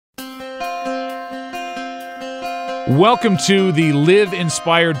Welcome to the Live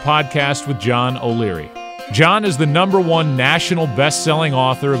Inspired podcast with John O'Leary. John is the #1 national best-selling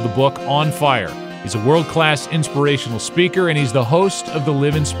author of the book On Fire. He's a world-class inspirational speaker, and he's the host of the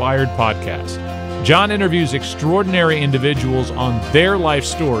Live Inspired podcast. John interviews extraordinary individuals on their life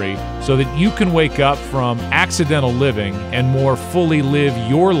story so that you can wake up from accidental living and more fully live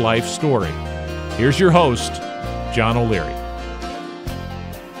your life story. Here's your host, John O'Leary.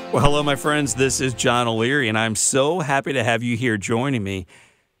 Well, hello, my friends. This is John O'Leary, and I'm so happy to have you here joining me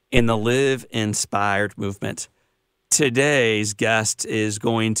in the Live Inspired movement. Today's guest is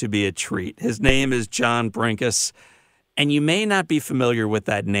going to be a treat. His name is John Brenkus, and you may not be familiar with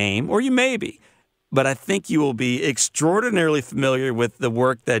that name, or you may be, but I think you will be extraordinarily familiar with the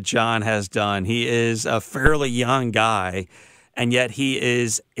work that John has done. He is a fairly young guy, and yet he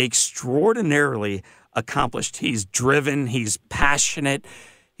is extraordinarily accomplished. He's driven, he's passionate,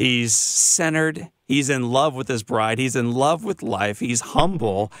 he's centered, he's in love with his bride, he's in love with life, he's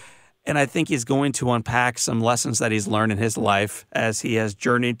humble, and I think he's going to unpack some lessons that he's learned in his life as he has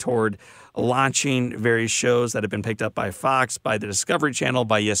journeyed toward launching various shows that have been picked up by Fox, by the Discovery Channel,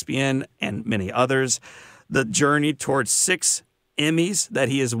 by ESPN, and many others. The journey towards 6 Emmys that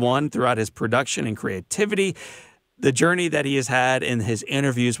he has won throughout his production and creativity, the journey that he has had in his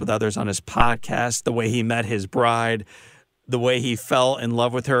interviews with others on his podcast, the way he met his bride, the way he fell in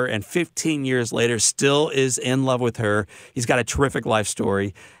love with her, and 15 years later still is in love with her. He's got a terrific life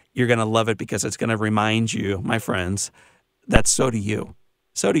story. You're going to love it because it's going to remind you, my friends, that so do you.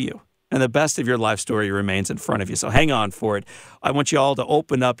 So do you. And the best of your life story remains in front of you. So hang on for it. I want you all to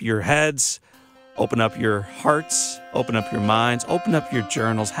open up your heads, open up your hearts, open up your minds, open up your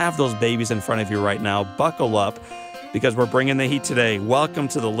journals. Have those babies in front of you right now. Buckle up because we're bringing the heat today. Welcome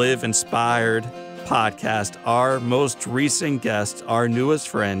to the Live Inspired podcast. Our most recent guest, our newest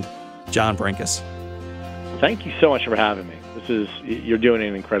friend, John Brenkus. Thank you so much for having me. You're doing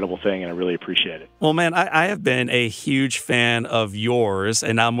an incredible thing, and I really appreciate it. Well, man, I have been a huge fan of yours,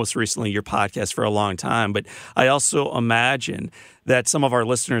 and now most recently your podcast for a long time. But I also imagine that some of our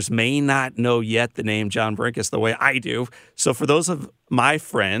listeners may not know yet the name John Brenkus the way I do. So for those of my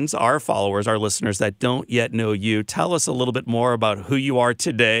friends, our followers, our listeners that don't yet know you, tell us a little bit more about who you are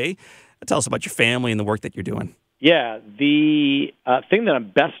today. Tell us about your family and the work that you're doing. Yeah, the thing that I'm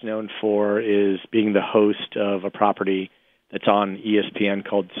best known for is being the host of a property that's on ESPN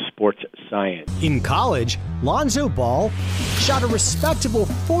called Sports Science. In college, Lonzo Ball shot a respectable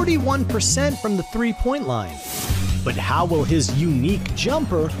 41% from the three-point line. But how will his unique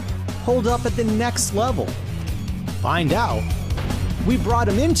jumper hold up at the next level? Find out. We brought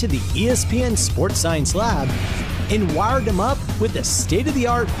him into the ESPN Sports Science Lab and wired him up with a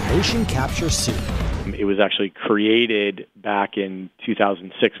state-of-the-art motion capture suit. It was actually created back in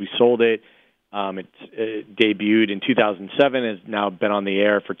 2006. We sold it. It debuted in 2007, has now been on the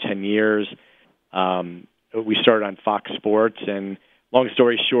air for 10 years. We started on Fox Sports, and long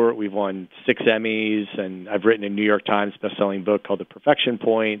story short, we've won 6 Emmys, and I've written a New York Times bestselling book called The Perfection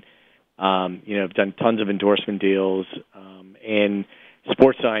Point. I've done tons of endorsement deals, and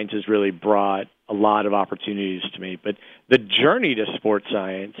Sports Science has really brought a lot of opportunities to me. But the journey to Sports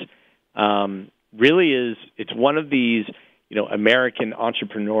Science really is, it's one of these American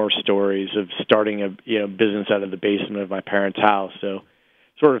entrepreneur stories of starting a business out of the basement of my parents' house. So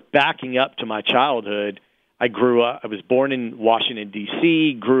sort of backing up to my childhood, I was born in Washington,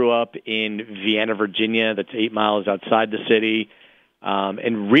 D.C., grew up in Vienna, Virginia, that's 8 miles outside the city,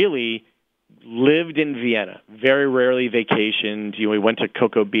 and really lived in Vienna. Very rarely vacationed. We went to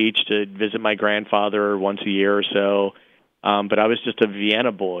Cocoa Beach to visit my grandfather once a year or so, but I was just a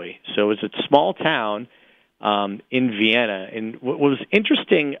Vienna boy. So it was a small town in Vienna. And what was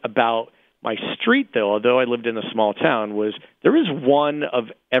interesting about my street, though, although I lived in a small town, was there is one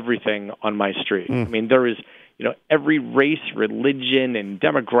of everything on my street. I mean, there is, every race, religion, and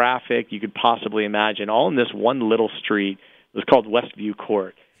demographic you could possibly imagine, all in this one little street. It was called Westview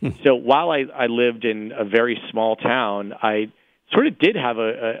Court. So while I lived in a very small town, I sort of did have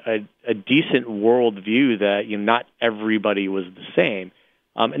a decent worldview that not everybody was the same.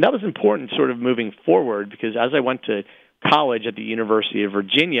 And that was important sort of moving forward because as I went to college at the University of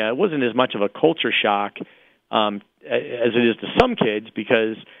Virginia, it wasn't as much of a culture shock as it is to some kids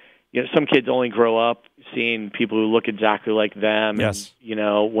because some kids only grow up seeing people who look exactly like them. Yes.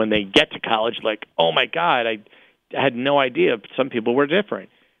 And, when they get to college, like, oh, my God, I had no idea some people were different.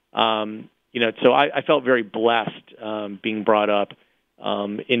 So I felt very blessed being brought up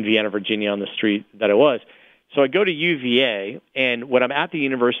in Vienna, Virginia on the street that I was. So I go to UVA, and when I'm at the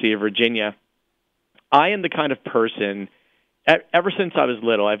University of Virginia, I am the kind of person, ever since I was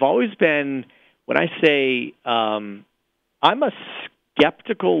little, I've always been when I say I'm a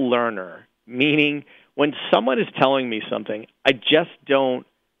skeptical learner, meaning when someone is telling me something, I just don't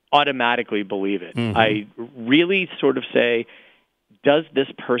automatically believe it. Mm-hmm. I really sort of say, does this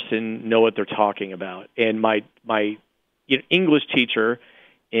person know what they're talking about? And my English teacher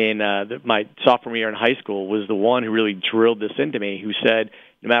in my sophomore year in high school was the one who really drilled this into me, who said,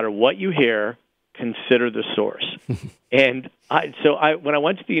 no matter what you hear, consider the source. And when I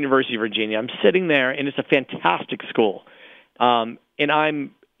went to the University of Virginia, I'm sitting there, and it's a fantastic school. And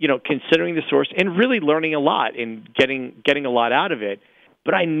I'm, considering the source and really learning a lot and getting a lot out of it.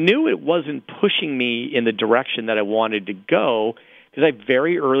 But I knew it wasn't pushing me in the direction that I wanted to go, because I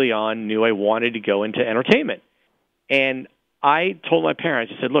very early on knew I wanted to go into entertainment. And I told my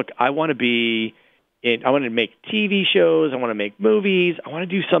parents, I said, look, I want to make TV shows, I want to make movies, I want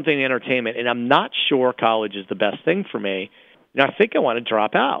to do something in entertainment, and I'm not sure college is the best thing for me. I think I want to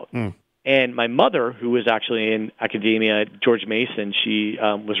drop out. And my mother, who was actually in academia at George Mason, she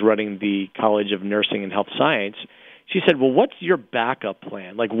was running the College of Nursing and Health Science. She said, well, what's your backup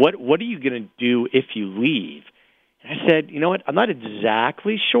plan? Like, what are you going to do if you leave? And I said, you know what, I'm not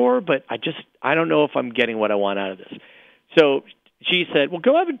exactly sure, but I don't know if I'm getting what I want out of this. So she said, well,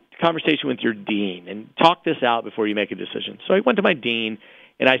 go have a conversation with your dean and talk this out before you make a decision. So I went to my dean,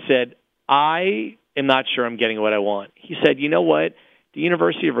 and I said, I am not sure I'm getting what I want. He said, you know what? The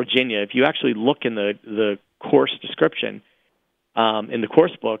University of Virginia, if you actually look in the course description, in the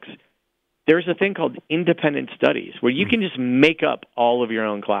course books, there's a thing called independent studies where you can just make up all of your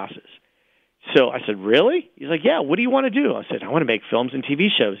own classes. So I said, really? He's like, yeah, what do you want to do? I said, I want to make films and TV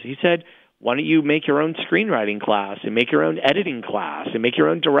shows. He said, why don't you make your own screenwriting class and make your own editing class and make your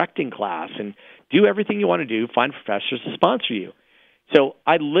own directing class and do everything you want to do, find professors to sponsor you. So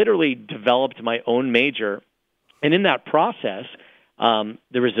I literally developed my own major, and in that process,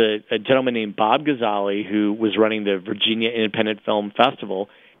 there was a gentleman named Bob Gazzali who was running the Virginia Independent Film Festival.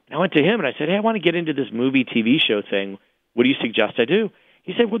 And I went to him and I said, hey, I want to get into this movie TV show thing. What do you suggest I do?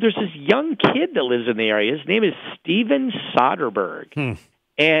 He said, well, there's this young kid that lives in the area. His name is Steven Soderbergh.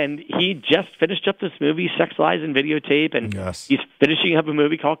 And he just finished up this movie, Sex, Lies, and Videotape, and he's finishing up a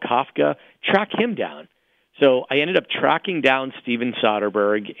movie called Kafka. Track him down. So I ended up tracking down Steven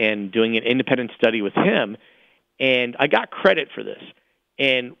Soderbergh and doing an independent study with him, and I got credit for this.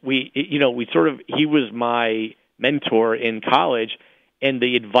 And he was my mentor in college, and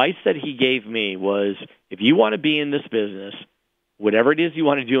the advice that he gave me was, if you want to be in this business, whatever it is you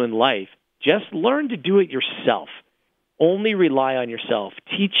want to do in life, just learn to do it yourself. Only rely on yourself.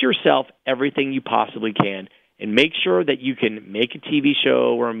 Teach yourself everything you possibly can, and make sure that you can make a TV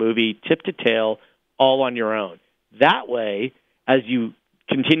show or a movie tip to tail all on your own. That way, as you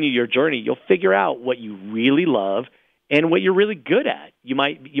continue your journey, you'll figure out what you really love and what you're really good at. You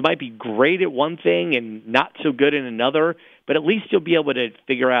might be great at one thing and not so good in another, but at least you'll be able to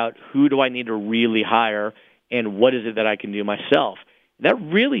figure out, who do I need to really hire and what is it that I can do myself. That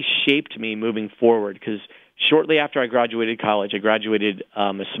really shaped me moving forward, because shortly after I graduated college, I graduated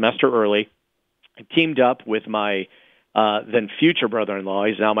a semester early. I teamed up with my then future brother-in-law.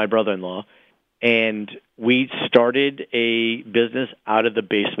 He's now my brother-in-law. And we started a business out of the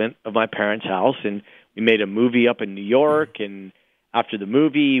basement of my parents' house. And we made a movie up in New York. And after the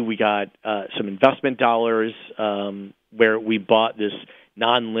movie, we got some investment dollars where we bought this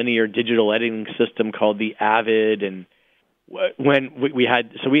nonlinear digital editing system called the Avid. And when we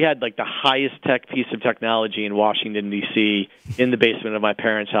had like the highest tech piece of technology in Washington, D.C. in the basement of my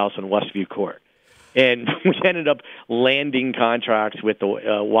parents' house on Westview Court. And we ended up landing contracts with the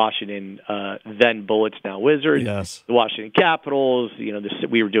Washington, then Bullets, now Wizards, the Washington Capitals.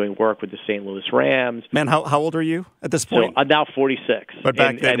 We were doing work with the St. Louis Rams. Man, how old are you at this point? So I'm now 46. But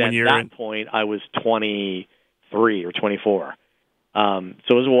back then, at that point, I was 23 or 24. So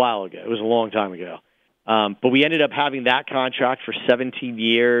it was a while ago. It was a long time ago. But we ended up having that contract for 17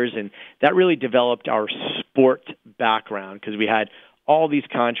 years, and that really developed our sport background, because we had all these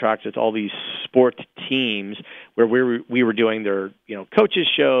contracts with all these sport teams where we were doing their coaches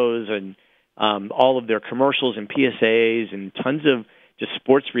shows and all of their commercials and PSAs and tons of just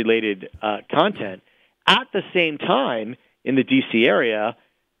sports related content. At the same time, in the DC area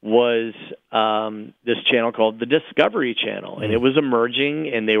was this channel called the Discovery Channel, and it was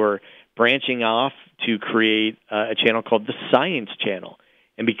emerging, and they were branching off to create a channel called the Science Channel.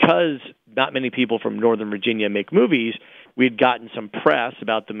 And because not many people from Northern Virginia make movies, we had gotten some press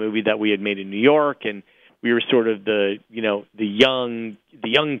about the movie that we had made in New York, and we were sort of the young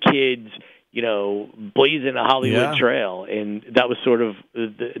kids, blazing a Hollywood trail, and that was sort of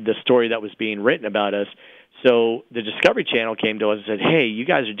the story that was being written about us. So the Discovery Channel came to us and said, "Hey, you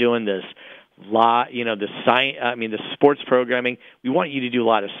guys are doing this the science. I mean, the sports programming. We want you to do a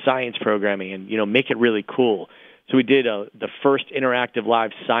lot of science programming and make it really cool. So we did the first interactive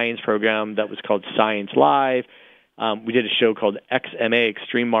live science program that was called Science Live. We did a show called XMA,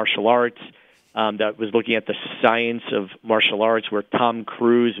 Extreme Martial Arts, that was looking at the science of martial arts, where Tom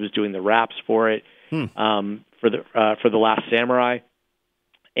Cruise was doing the raps for it for the Last Samurai.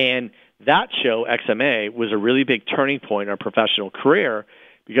 And that show, XMA, was a really big turning point in our professional career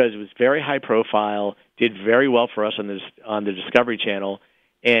because it was very high profile, did very well for us on the Discovery Channel.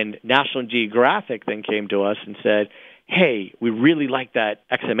 And National Geographic then came to us and said, hey, we really like that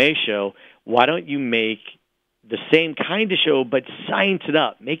XMA show. Why don't you make the same kind of show but science it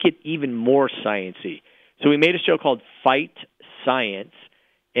up, make it even more sciencey? So we made a show called Fight Science,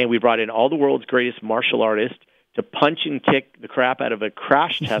 and we brought in all the world's greatest martial artists to punch and kick the crap out of a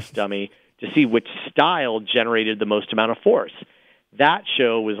crash test dummy to see which style generated the most amount of force. That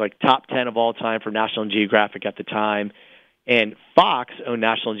show was like top 10 of all time for National Geographic at the time. And Fox owned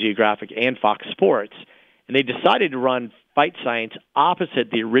National Geographic and Fox Sports, and they decided to run Fight Science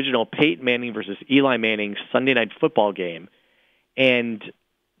opposite the original Peyton Manning versus Eli Manning Sunday Night Football game. And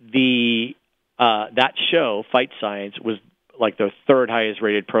that show, Fight Science, was like the third highest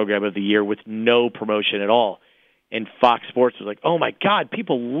rated program of the year with no promotion at all. And Fox Sports was like, oh my God,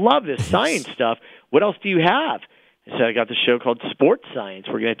 people love this science stuff. What else do you have? So I got the show called Sports Science.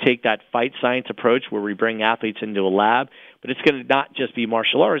 We're going to take that fight science approach where we bring athletes into a lab, but it's going to not just be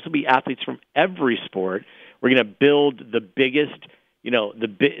martial arts. It'll be athletes from every sport. We're going to build the biggest,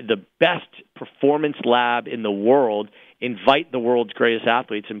 the best performance lab in the world, invite the world's greatest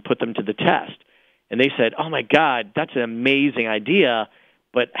athletes, and put them to the test. And they said, oh, my God, that's an amazing idea,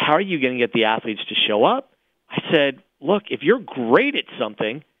 but how are you going to get the athletes to show up? I said, look, if you're great at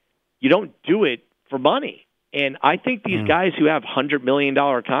something, you don't do it for money. And I think these guys who have $100 million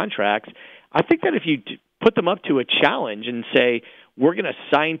contracts, I think that if you put them up to a challenge and say, we're going to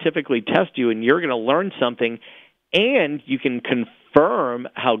scientifically test you and you're going to learn something, and you can confirm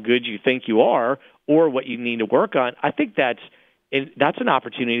how good you think you are or what you need to work on, I think that's an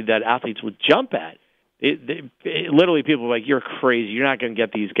opportunity that athletes would jump at. Literally, people are like, you're crazy. You're not going to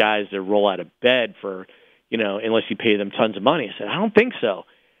get these guys to roll out of bed for, unless you pay them tons of money. I said, I don't think so.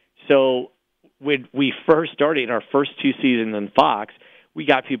 So when we first started in our first 2 seasons on Fox, we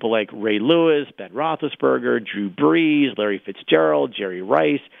got people like Ray Lewis, Ben Roethlisberger, Drew Brees, Larry Fitzgerald, Jerry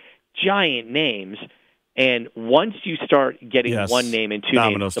Rice, giant names. And once you start getting one name and two names,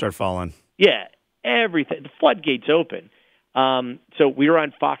 dominoes start falling. Yeah, everything. The floodgates open. So we were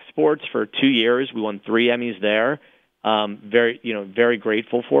on Fox Sports for 2 years. We won 3 Emmys there. Very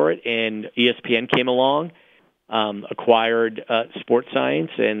grateful for it. And ESPN came along, acquired Sports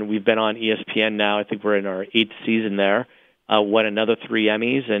Science, and we've been on ESPN now. I think we're in our 8th season there. Won another 3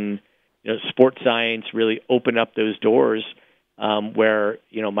 Emmys, and Sports Science really opened up those doors where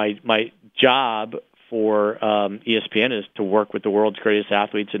my job for ESPN is to work with the world's greatest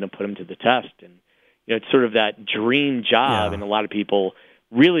athletes and to put them to the test. And it's sort of that dream job, and a lot of people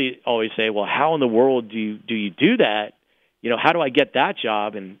really always say, "Well, how in the world do you do that? How do I get that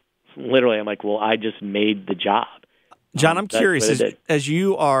job?" And literally, I'm like, "Well, I just made the job." John, I'm curious, as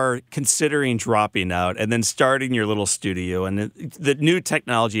you are considering dropping out and then starting your little studio and the new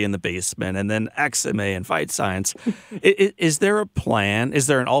technology in the basement and then XMA and Fight Science, is there a plan? Is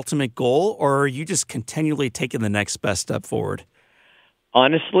there an ultimate goal, or are you just continually taking the next best step forward?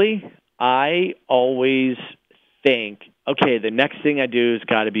 Honestly, I always think, okay, the next thing I do has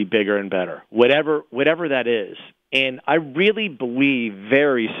got to be bigger and better, whatever that is. And I really believe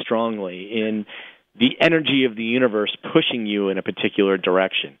very strongly in the energy of the universe pushing you in a particular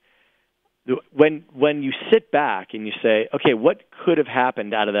direction. When you sit back and you say, okay, what could have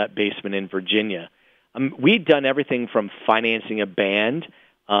happened out of that basement in Virginia? We'd done everything from financing a band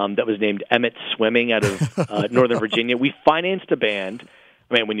that was named Emmett Swimming out of Northern Virginia. We financed a band.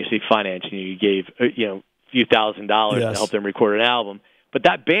 I mean, when you say finance, you gave a few $1,000s to help them record an album. But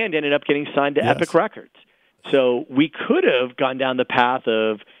that band ended up getting signed to Epic Records. So we could have gone down the path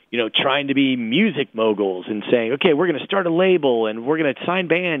of trying to be music moguls and saying, okay, we're going to start a label and we're going to sign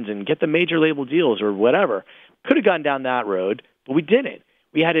bands and get the major label deals or whatever. Could have gone down that road, but we didn't.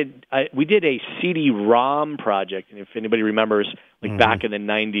 We did a CD-ROM project, and if anybody remembers, back in the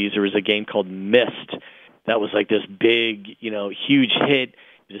 90s, there was a game called Myst that was like this big, huge hit.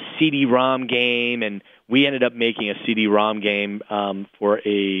 It was a CD-ROM game, and we ended up making a CD-ROM game for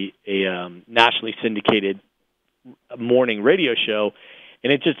a nationally syndicated morning radio show.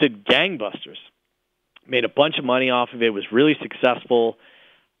 And it just did gangbusters. Made a bunch of money off of it. Was really successful.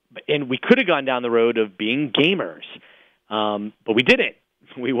 And we could have gone down the road of being gamers, but we didn't.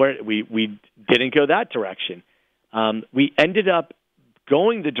 We didn't go that direction. We ended up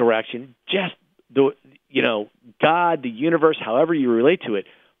going the direction, just God, the universe, however you relate to it,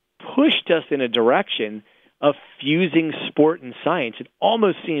 pushed us in a direction of fusing sport and science. It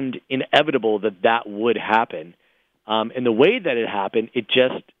almost seemed inevitable that would happen. And the way that it happened,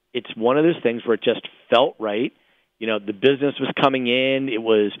 it's one of those things where it just felt right. The business was coming in. It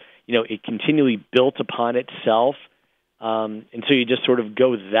was, it continually built upon itself. And so you just sort of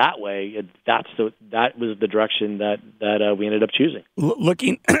go that way. That was the direction that we ended up choosing.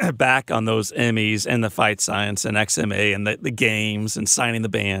 Looking back on those Emmys and the fight science and XMA and the games and signing the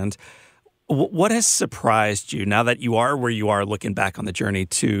band, what has surprised you now that you are where you are looking back on the journey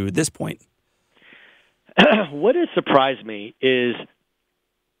to this point? What has surprised me is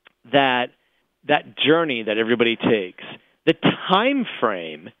that journey that everybody takes, the time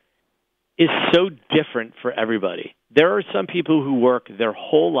frame is so different for everybody. There are some people who work their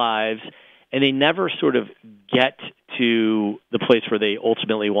whole lives and they never sort of get to the place where they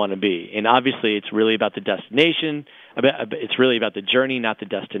ultimately want to be. And obviously it's really about the destination. It's really about the journey, not the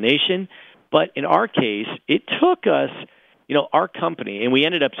destination. But in our case, it took us, our company, and we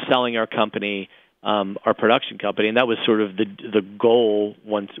ended up selling our company, our production company, and that was sort of the goal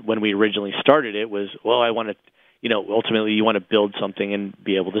when we originally started it was, I want to, ultimately you want to build something and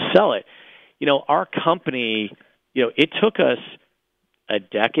be able to sell it. Our company, it took us a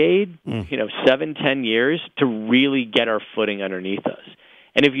decade, 7-10 years to really get our footing underneath us.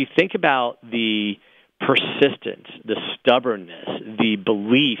 And if you think about the persistence, the stubbornness, the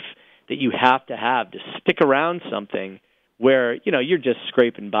belief that you have to stick around something where, you're just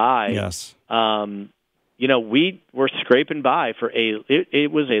scraping by. Yes. We were scraping by for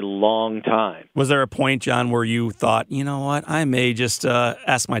it was a long time. Was there a point, John, where you thought, you know what, I may just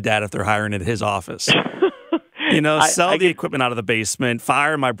ask my dad if they're hiring at his office? Sell the equipment out of the basement,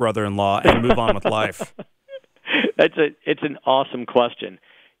 fire my brother-in-law, and move on with life. It's an awesome question.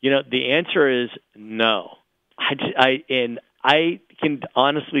 The answer is no. I can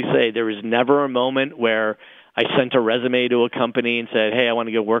honestly say there was never a moment where I sent a resume to a company and said, hey, I want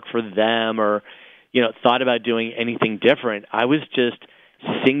to go work for them, or thought about doing anything different. I was just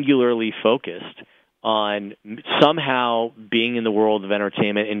singularly focused on somehow being in the world of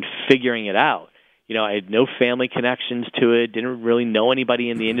entertainment and figuring it out. I had no family connections to it, didn't really know anybody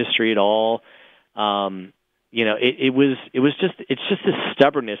in the industry at all. It's just this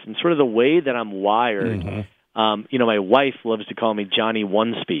stubbornness and sort of the way that I'm wired. Mm-hmm. My wife loves to call me Johnny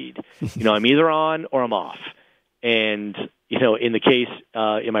One Speed. I'm either on or I'm off. And, in the case,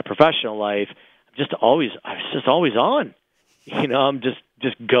 in my professional life, I was just always on. I'm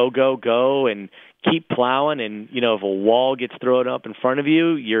just go, and keep plowing. And, if a wall gets thrown up in front of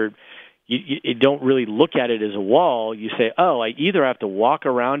you, you don't really look at it as a wall. You say, I either have to walk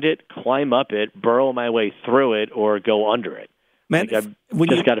around it, climb up it, burrow my way through it, or go under it. Man, I've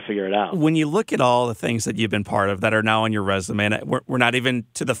just got to figure it out. When you look at all the things that you've been part of that are now on your resume, and we're not even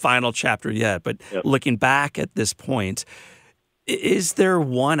to the final chapter yet, but Looking back at this point, is there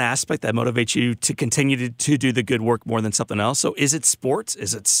one aspect that motivates you to continue to do the good work more than something else? So is it sports?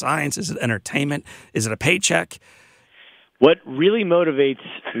 Is it science? Is it entertainment? Is it a paycheck? What really motivates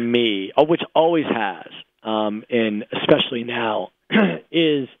me, which always has, and especially now,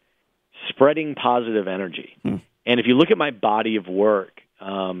 is spreading positive energy. And if you look at my body of work,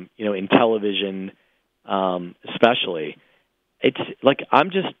 in television, especially, it's like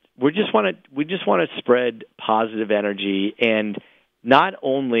we just want to spread positive energy and not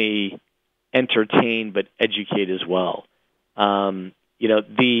only entertain but educate as well. Now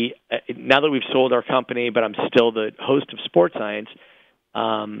that we've sold our company, but I'm still the host of Sports Science.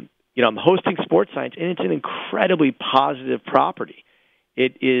 I'm hosting Sports Science, and it's an incredibly positive property.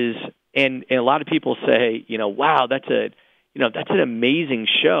 It is. And a lot of people say, wow, that's an amazing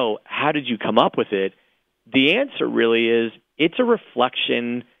show. How did you come up with it? The answer really is it's a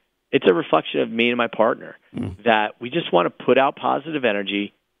reflection of me and my partner that we just want to put out positive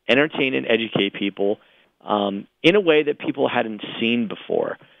energy, entertain and educate people in a way that people hadn't seen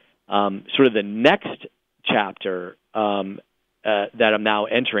before. Sort of the next chapter that I'm now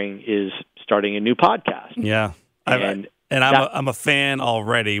entering is starting a new podcast. Yeah. I'm a fan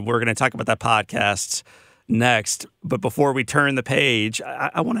already. We're going to talk about that podcast next. But before we turn the page,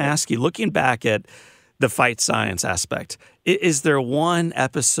 I want to ask you, looking back at the fight science aspect, is there one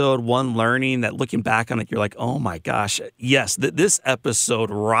episode, one learning that looking back on it, you're like, oh my gosh, yes, this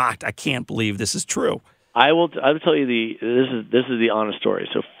episode rocked. I can't believe this is true. I will tell you this is the honest story.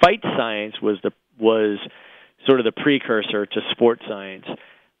 So fight science was sort of the precursor to sports science.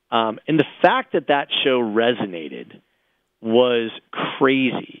 And the fact that show resonated was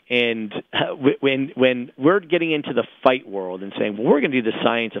crazy. And when we're getting into the fight world and saying, well, we're going to do the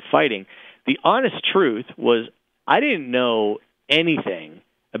science of fighting, the honest truth was I didn't know anything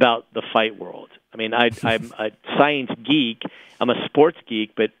about the fight world. I mean, I'm a science geek, I'm a sports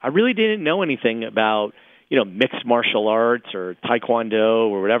geek, but I really didn't know anything about, mixed martial arts or taekwondo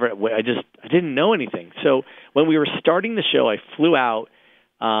or whatever. I didn't know anything. So when we were starting the show, I flew out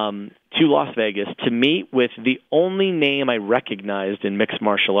to Las Vegas to meet with the only name I recognized in mixed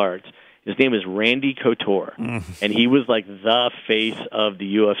martial arts. His name is Randy Couture, and he was like the face of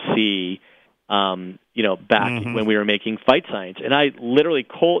the UFC, back when we were making Fight Science. And I literally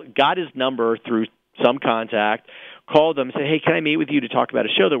got his number through some contact, called him, and said, hey, can I meet with you to talk about a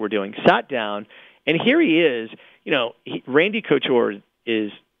show that we're doing? Sat down, and here he is. Randy Couture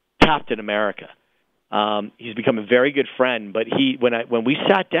is Captain America. He's become a very good friend, but when we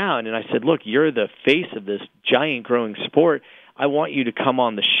sat down and I said, look, you're the face of this giant growing sport, I want you to come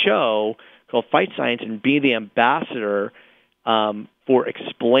on the show called Fight Science and be the ambassador for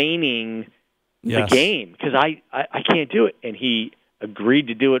explaining the game, because I can't do it. And he agreed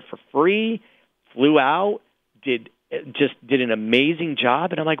to do it for free, flew out, did an amazing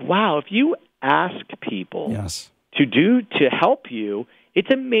job. And I'm like, wow, if you ask people to help you, it's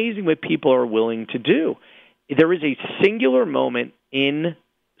amazing what people are willing to do. There is a singular moment in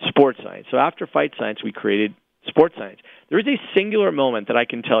sports science. So after Fight Science, we created Sports Science. There is a singular moment that I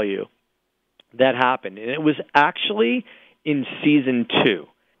can tell you that happened, and it was actually in Season 2.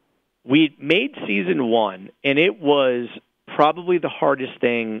 We made Season 1, and it was probably the hardest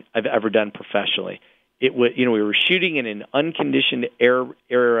thing I've ever done professionally. It was, we were shooting in an unconditioned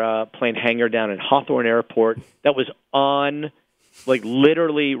airplane hangar down in Hawthorne Airport that was on,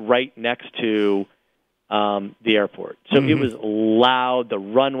 literally right next to the airport. So it was loud. The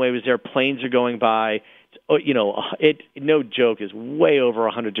runway was there. Planes are going by. No joke, is way over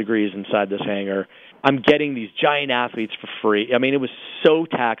 100 degrees inside this hangar. I'm getting these giant athletes for free. I mean, it was so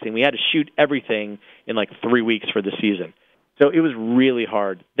taxing. We had to shoot everything in 3 weeks for the season. So it was really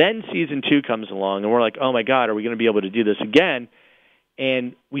hard. Then Season 2 comes along, and we're like, oh, my God, are we going to be able to do this again?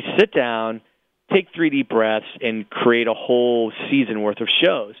 And we sit down, take 3 deep breaths, and create a whole season worth of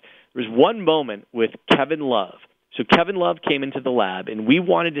shows. There was one moment with Kevin Love. So Kevin Love came into the lab, and we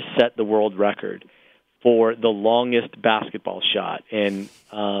wanted to set the world record for the longest basketball shot. And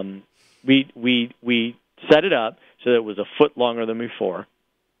we set it up so that it was a foot longer than before.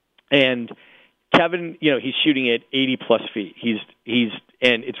 And Kevin, he's shooting at 80-plus feet.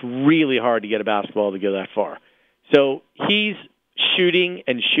 And it's really hard to get a basketball to go that far. So he's shooting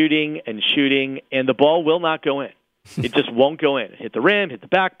and shooting and shooting, and the ball will not go in. It just won't go in. Hit the rim, hit the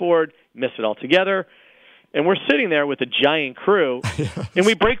backboard, miss it altogether. And we're sitting there with a giant crew, and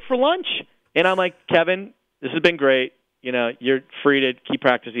we break for lunch. And I'm like, Kevin, this has been great. You're free to keep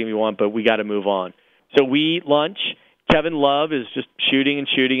practicing if you want, but we got to move on. So we eat lunch. Kevin Love is just shooting and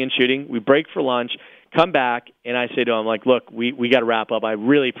shooting and shooting. We break for lunch, come back, and I say to him, look, we got to wrap up. I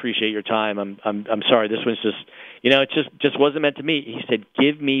really appreciate your time. I'm sorry. This one's just, it just wasn't meant to me. He said,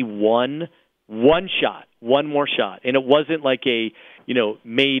 give me one shot, one more shot. And it wasn't like a,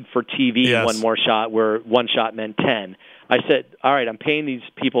 made for TV one more shot where one shot meant 10. I said, all right, I'm paying these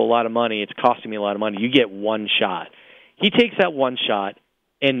people a lot of money. It's costing me a lot of money. You get one shot. He takes that one shot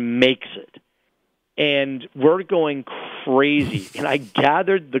and makes it. And we're going crazy. And I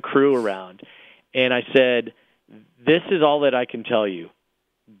gathered the crew around, and I said, this is all that I can tell you.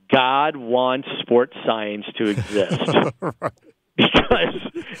 God wants sports science to exist. Because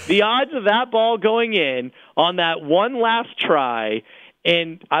the odds of that ball going in on that one last try,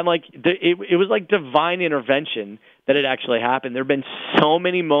 and I'm like, it was like divine intervention that it actually happened. There have been so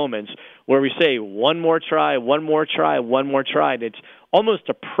many moments where we say, one more try, one more try, one more try. And it's almost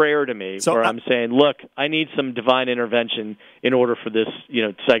a prayer to me where I'm saying, look, I need some divine intervention in order for this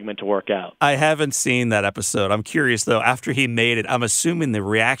segment to work out. I haven't seen that episode. I'm curious, though, after he made it, I'm assuming the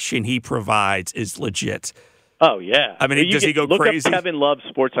reaction he provides is legit. Oh, yeah. I mean, does he go crazy? Look up Kevin Love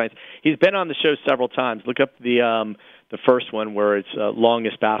Sports Science. He's been on the show several times. Look up the first one where it's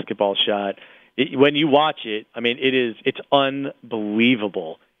longest basketball shot. When you watch it, I mean, it's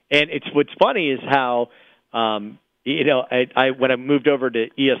unbelievable. And what's funny is how, when I moved over to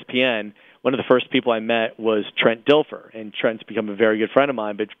ESPN, one of the first people I met was Trent Dilfer, and Trent's become a very good friend of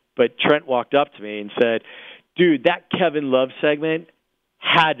mine. But Trent walked up to me and said, dude, that Kevin Love segment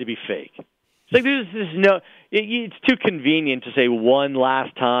had to be fake. It's like there's no. It's too convenient to say one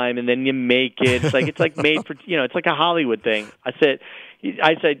last time and then you make it. It's like made for It's like a Hollywood thing. I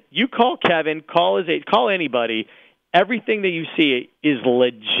said you call Kevin, call anybody. Everything that you see is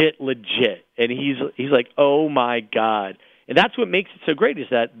legit, and he's like, oh my God, And that's what makes it so great, is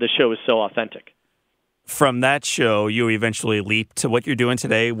that the show is so authentic. From that show, you eventually leap to what you're doing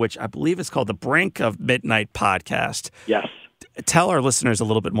today, which I believe is called the Brink of Midnight podcast. Yes. Tell our listeners a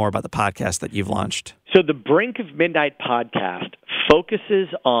little bit more about the podcast that you've launched. So the Brink of Midnight podcast focuses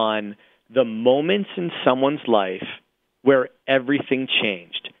on the moments in someone's life where everything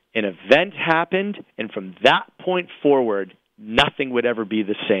changed. An event happened, and from that point forward, nothing would ever be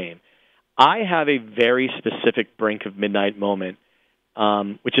the same. I have a very specific Brink of Midnight moment,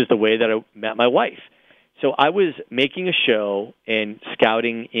 which is the way that I met my wife. So I was making a show and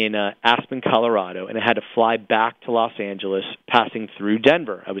scouting in Aspen, Colorado, and I had to fly back to Los Angeles, passing through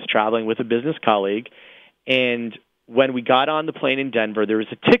Denver. I was traveling with a business colleague, and when we got on the plane in Denver, there was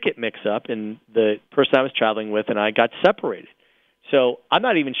a ticket mix-up, and the person I was traveling with and I got separated. So I'm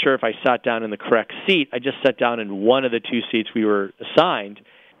not even sure if I sat down in the correct seat. I just sat down in one of the two seats we were assigned,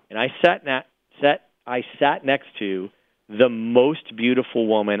 and I sat next to the most beautiful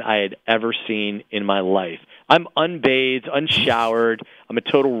woman I had ever seen in my life. I'm unbathed, unshowered. I'm a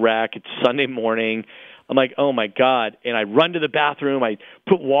total wreck. It's Sunday morning. I'm like, oh, my God. And I run to the bathroom. I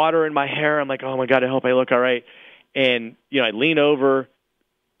put water in my hair. I'm like, oh, my God, I hope I look all right. And, I lean over,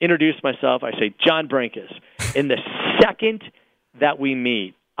 introduce myself. I say, John Brenkus. In the second that we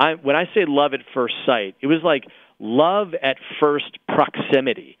meet, when I say love at first sight, it was like love at first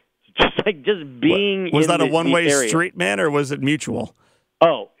proximity. Just being was in that a the one-way area. street, man, or was it mutual?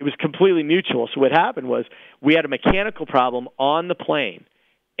 Oh, it was completely mutual. So what happened was we had a mechanical problem on the plane,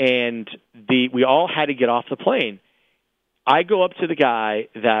 and we all had to get off the plane. I go up to the guy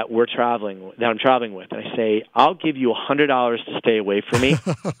that I'm traveling with, and I say, I'll give you $100 to stay away from me.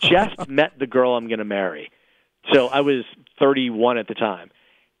 Just met the girl I'm going to marry. So I was 31 at the time.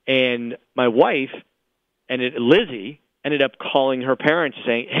 And my wife, Lizzie, ended up calling her parents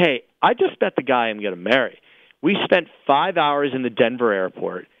saying, hey, I just met the guy I'm going to marry. We spent 5 hours in the Denver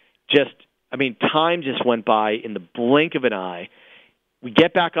airport. Time just went by in the blink of an eye. We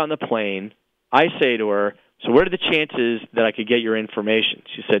get back on the plane. I say to her, so what are the chances that I could get your information?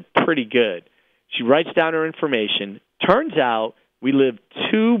 She said, pretty good. She writes down her information. Turns out we live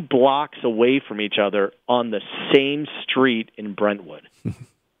 2 blocks away from each other on the same street in Brentwood.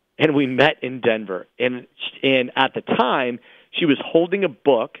 And we met in Denver. And at the time, she was holding a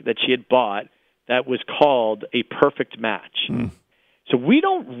book that she had bought that was called A Perfect Match. So we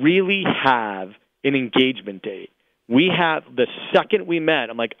don't really have an engagement date. We have, the second we met,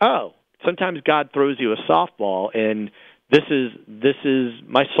 I'm like, oh, sometimes God throws you a softball, and this is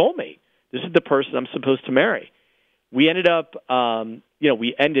my soulmate. This is the person I'm supposed to marry. We ended up,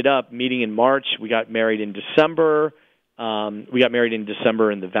 meeting in March. We got married in December. We got married in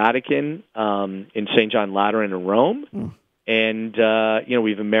December in the Vatican, in St. John Lateran in Rome. And,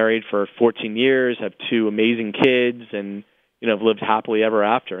 we've been married for 14 years, have 2 amazing kids, and, have lived happily ever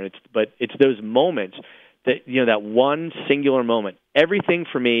after. But it's those moments that, that one singular moment, everything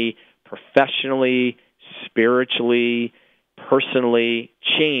for me professionally, spiritually, personally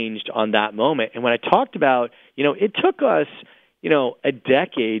changed on that moment. And when I talked about, it took us, a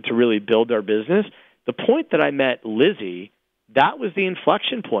decade to really build our business. The point that I met Lizzie, that was the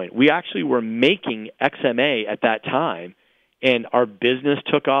inflection point. We actually were making XMA at that time, and our business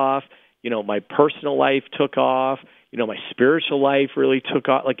took off. My personal life took off. My spiritual life really took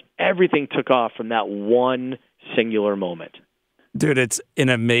off. Like, everything took off from that one singular moment. Dude, it's an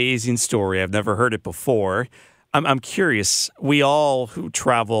amazing story. I've never heard it before. I'm curious. We all who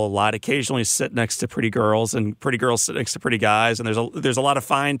travel a lot occasionally sit next to pretty girls, and pretty girls sit next to pretty guys, and there's a lot of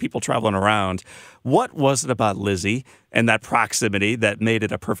fine people traveling around. What was it about Lizzie and that proximity that made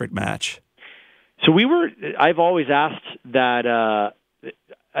it a perfect match? So I've always asked that,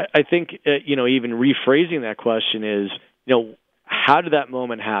 I think, even rephrasing that question is, how did that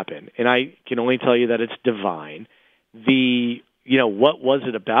moment happen? And I can only tell you that it's divine. What was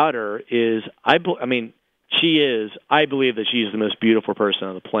it about her is, I believe that she is the most beautiful person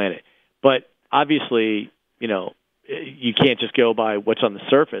on the planet. But obviously, you can't just go by what's on the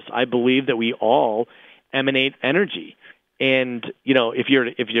surface. I believe that we all emanate energy. And, if you're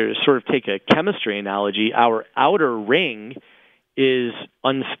to sort of take a chemistry analogy, our outer ring is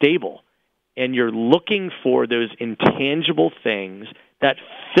unstable. And you're looking for those intangible things that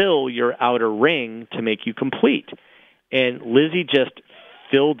fill your outer ring to make you complete. And Lizzie just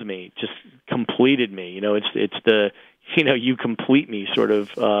filled me, just completed me. It's the, you complete me sort of,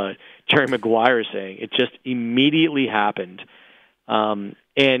 Jerry Maguire saying. It just immediately happened.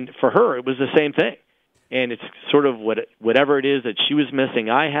 And for her, it was the same thing. And it's sort of whatever it is that she was missing,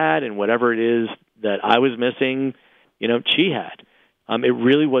 I had, and whatever it is that I was missing, she had. It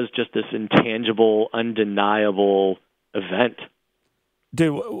really was just this intangible, undeniable event.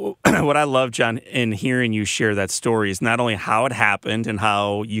 Dude, what I love, John, in hearing you share that story is not only how it happened and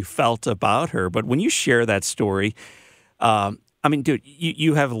how you felt about her, but when you share that story, I mean, dude,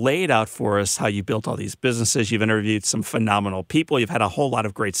 you have laid out for us how you built all these businesses. You've interviewed some phenomenal people. You've had a whole lot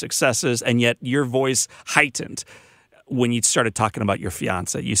of great successes, and yet your voice heightened when you started talking about your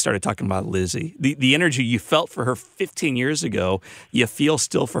fiance. You started talking about Lizzie. The energy you felt for her 15 years ago, you feel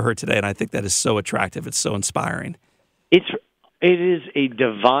still for her today, and I think that is so attractive. It's so inspiring. It is a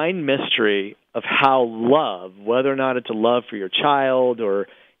divine mystery of how love, whether or not it's a love for your child or,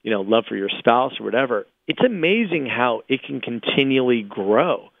 love for your spouse or whatever, it's amazing how it can continually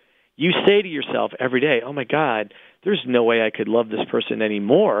grow. You say to yourself every day, oh my God, there's no way I could love this person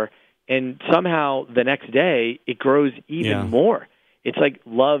anymore. And somehow the next day it grows even more. It's like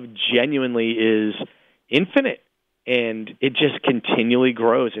love genuinely is infinite, and it just continually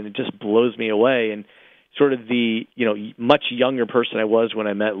grows, and it just blows me away. And sort of the, much younger person I was when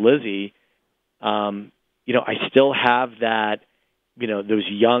I met Lizzie, I still have that, those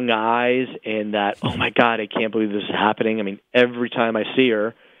young eyes and that, oh my God, I can't believe this is happening. I mean, every time I see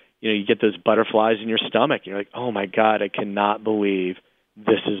her, you get those butterflies in your stomach. You're like, oh my God, I cannot believe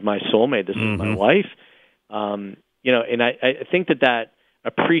this is my soulmate. This is my wife. And I think that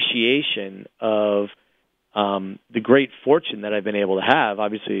appreciation of the great fortune that I've been able to have,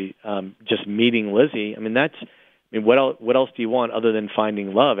 obviously, just meeting Lizzie. What else do you want other than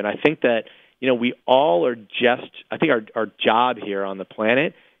finding love? And I think that, we all are I think our job here on the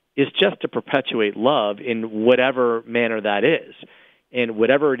planet is just to perpetuate love in whatever manner that is. And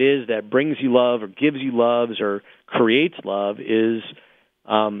whatever it is that brings you love or gives you loves or creates love is,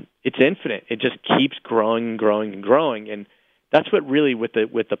 it's infinite. It just keeps growing and growing and growing. And that's what really with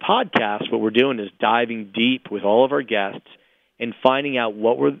the podcast, what we're doing is diving deep with all of our guests and finding out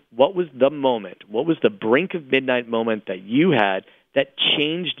what was the moment, what was the brink of midnight moment that you had that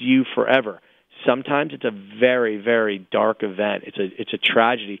changed you forever. Sometimes it's a very, very dark event. It's a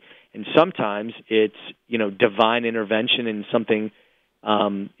tragedy, and sometimes it's divine intervention and something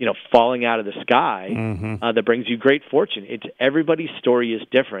falling out of the sky that brings you great fortune. Everybody's story is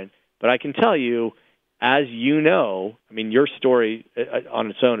different, but I can tell you, as you know, your story on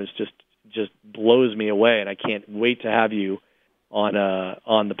its own is just blows me away, and I can't wait to have you on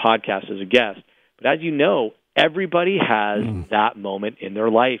the podcast as a guest. But as you know, everybody has that moment in their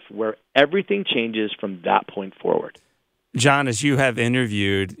life where everything changes from that point forward. John, as you have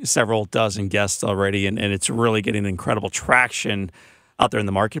interviewed several dozen guests already, and it's really getting incredible traction out there in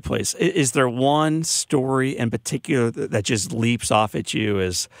the marketplace, is there one story in particular that just leaps off at you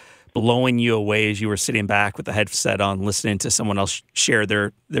as blowing you away as you were sitting back with the headset on, listening to someone else share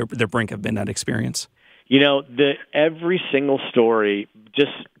their brink of midnight experience? Every single story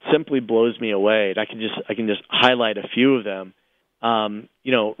just simply blows me away. And I can just highlight a few of them.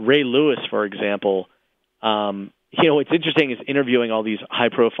 Ray Lewis, for example. What's interesting is interviewing all these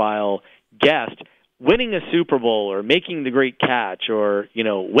high-profile guests, winning a Super Bowl or making the great catch or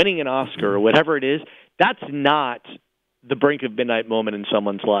winning an Oscar or whatever it is. That's not the brink of midnight moment in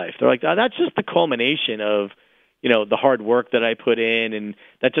someone's life. They're like, oh, that's just the culmination of the hard work that I put in, and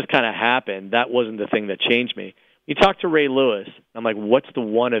that just kind of happened. That wasn't the thing that changed me. You talk to Ray Lewis, I'm like, what's the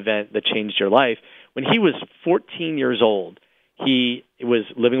one event that changed your life? When he was 14 years old, he was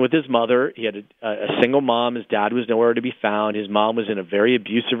living with his mother. He had a single mom. His dad was nowhere to be found. His mom was in a very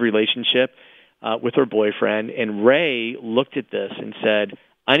abusive relationship with her boyfriend, and Ray looked at this and said,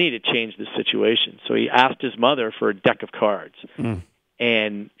 I need to change this situation. So he asked his mother for a deck of cards.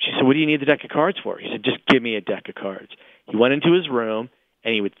 And she said, what do you need the deck of cards for? He said, just give me a deck of cards. He went into his room,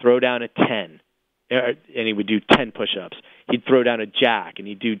 and he would throw down a 10, and he would do 10 push-ups. He'd throw down a jack, and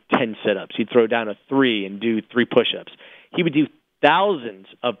he'd do 10 sit-ups. He'd throw down a 3 and do 3 push-ups. He would do thousands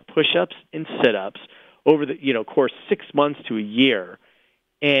of push-ups and sit-ups over the course 6 months to a year,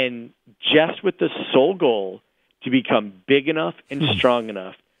 and just with the sole goal to become big enough and strong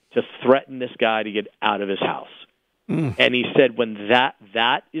enough to threaten this guy to get out of his house. And he said, when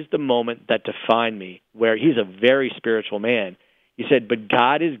that is the moment that defined me, where he's a very spiritual man. He said, but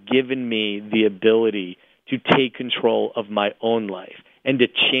God has given me the ability to take control of my own life and to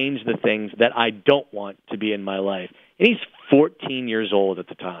change the things that I don't want to be in my life. And he's 14 years old at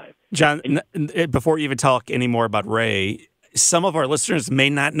the time. John, before you even talk any more about Ray, some of our listeners may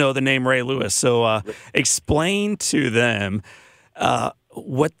not know the name Ray Lewis. So explain to them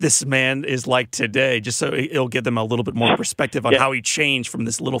what this man is like today, just so it'll give them a little bit more perspective on how he changed from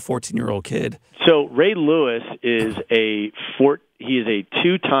this little 14-year-old kid. So Ray Lewis is a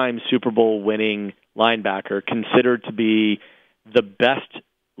 2-time Super Bowl winning linebacker, considered to be the best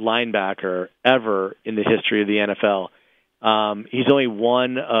linebacker ever in the history of the NFL. He's only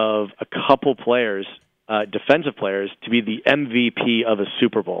one of a couple players, defensive players, to be the MVP of a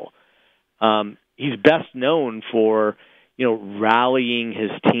Super Bowl. He's best known for, rallying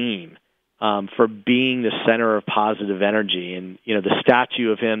his team, for being the center of positive energy. And, the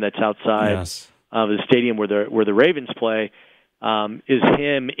statue of him that's outside of the stadium where the Ravens play is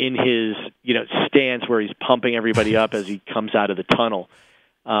him in his, stance where he's pumping everybody up as he comes out of the tunnel.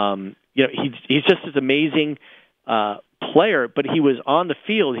 He's just this amazing player, but he was on the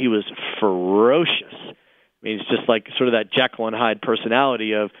field. He was ferocious. I mean, it's just like sort of that Jekyll and Hyde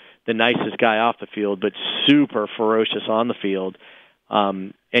personality of the nicest guy off the field, but super ferocious on the field.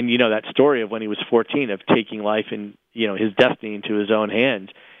 And that story of when he was 14 of taking life in, his destiny into his own hands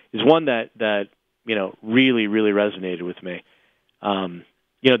is one that really, really resonated with me.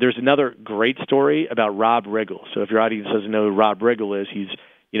 There's another great story about Rob Riggle. So if your audience doesn't know who Rob Riggle is, he's,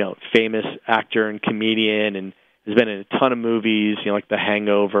 famous actor and comedian and has been in a ton of movies, like The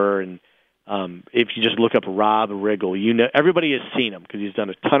Hangover. And if you just look up Rob Riggle, everybody has seen him because he's done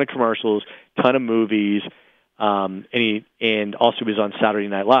a ton of commercials, ton of movies, and also was on Saturday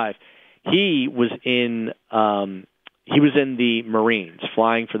Night Live. He was in the Marines,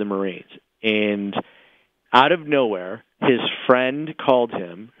 flying for the Marines, and out of nowhere, his friend called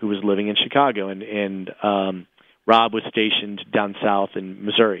him, who was living in Chicago, and Rob was stationed down south in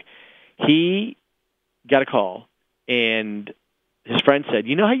Missouri. He got a call, and his friend said,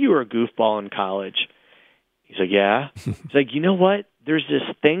 "You know how you were a goofball in college?" He's like, "Yeah." He's like, "You know what? There's this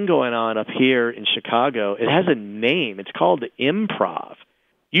thing going on up here in Chicago. It has a name. It's called improv.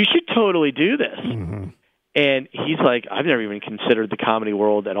 You should totally do this." Mm-hmm. And he's like, "I've never even considered the comedy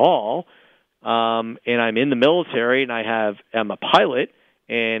world at all. And I'm in the military, and I'm a pilot,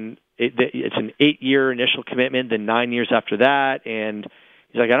 and it's an 8-year initial commitment, then 9 years after that." And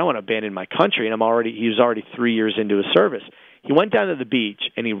he's like, "I don't want to abandon my country." And he was already 3 years into his service. He went down to the beach,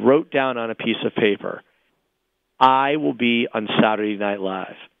 and he wrote down on a piece of paper, "I will be on Saturday Night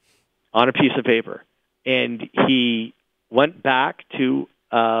Live," on a piece of paper. And he went back, told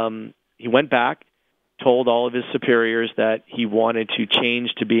all of his superiors that he wanted to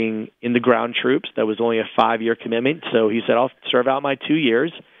change to being in the ground troops. That was only a 5-year commitment. So he said, "I'll serve out my 2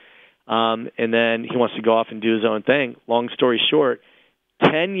 years." And then he wants to go off and do his own thing. Long story short,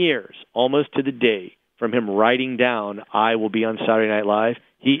 10 years, almost to the day, from him writing down, "I will be on Saturday Night Live,"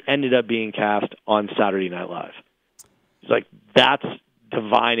 he ended up being cast on Saturday Night Live. It's like, that's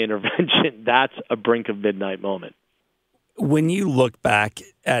divine intervention. That's a brink of midnight moment. When you look back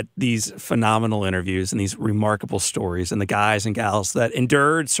at these phenomenal interviews and these remarkable stories and the guys and gals that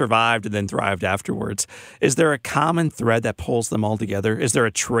endured, survived, and then thrived afterwards, is there a common thread that pulls them all together? Is there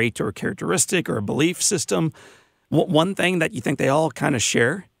a trait or a characteristic or a belief system? One thing that you think they all kind of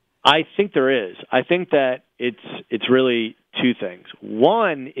share? I think there is. I think that it's really two things.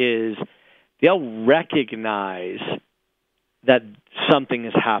 One is they'll recognize that something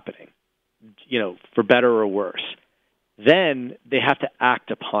is happening, for better or worse. Then they have to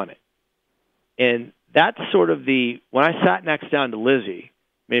act upon it. And that's sort of when I sat next down to Lizzie,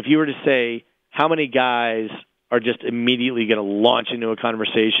 I mean, if you were to say, how many guys are just immediately going to launch into a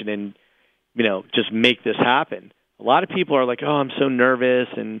conversation and, just make this happen? A lot of people are like, "Oh, I'm so nervous,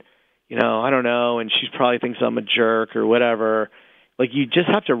 and, I don't know, and she probably thinks I'm a jerk," or whatever. Like, you just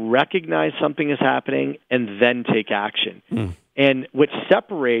have to recognize something is happening and then take action. Mm. And what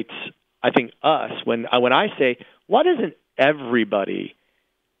separates, I think, us, when I say, why doesn't everybody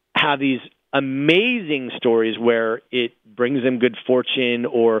have these amazing stories where it brings them good fortune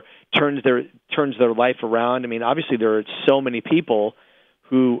or turns their life around? I mean, obviously there are so many people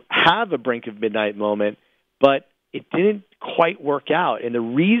who have a brink of midnight moment, but it didn't quite work out. And the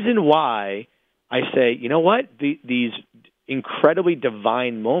reason why I say, you know what, these incredibly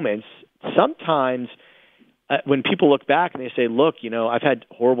divine moments, sometimes when people look back and they say, "Look, I've had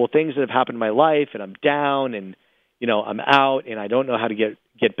horrible things that have happened in my life, and I'm down, and I'm out, and I don't know how to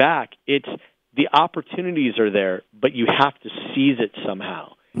get back." It's the opportunities are there, but you have to seize it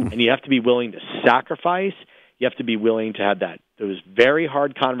somehow, and you have to be willing to sacrifice. You have to be willing to have those very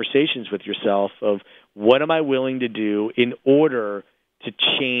hard conversations with yourself of, what am I willing to do in order to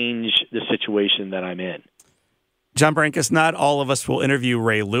change the situation that I'm in? John Brenkus, not all of us will interview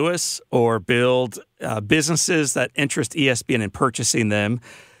Ray Lewis or build businesses that interest ESPN in purchasing them.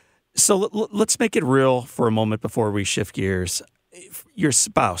 So let's make it real for a moment before we shift gears. Your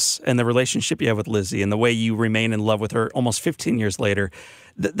spouse and the relationship you have with Lizzie and the way you remain in love with her almost 15 years later,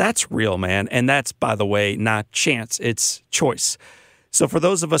 that's real, man. And that's, by the way, not chance. It's choice. So for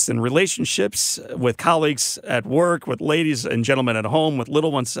those of us in relationships, with colleagues at work, with ladies and gentlemen at home, with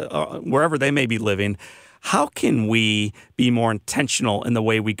little ones, wherever they may be living, How can we be more intentional in the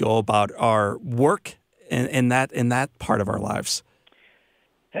way we go about our work in that part of our lives?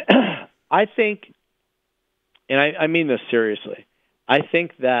 I think, and I mean this seriously, I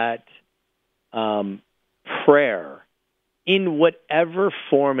think that prayer, in whatever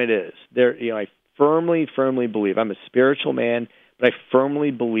form it is, I firmly believe, I'm a spiritual man, but I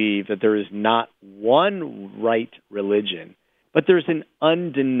firmly believe that there is not one right religion, but there's an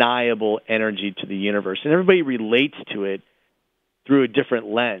undeniable energy to the universe, and everybody relates to it through a different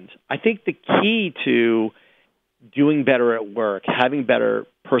lens. I think the key to doing better at work, having better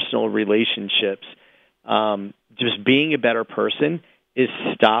personal relationships, just being a better person is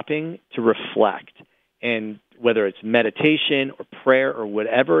stopping to reflect. And whether it's meditation or prayer or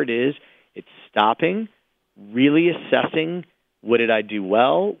whatever it is, it's stopping, really assessing, what did I do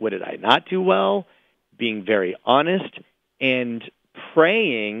well? What did I not do well? Being very honest and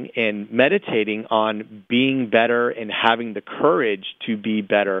praying and meditating on being better and having the courage to be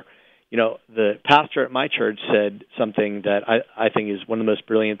better. The pastor at my church said something that I think is one of the most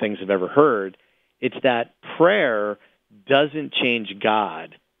brilliant things I've ever heard. It's that prayer doesn't change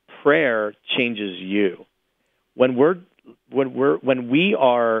God. Prayer changes you. When we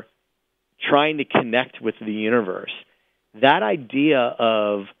are trying to connect with the universe, that idea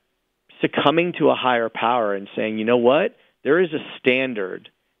of succumbing to a higher power and saying, you know what, there is a standard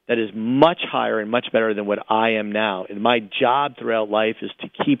that is much higher and much better than what I am now. And my job throughout life is to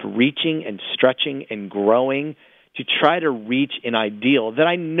keep reaching and stretching and growing to try to reach an ideal that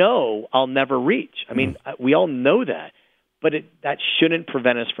I know I'll never reach. I mean, we all know that, but that shouldn't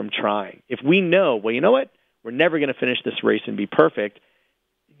prevent us from trying. If we know, well, you know what, we're never going to finish this race and be perfect,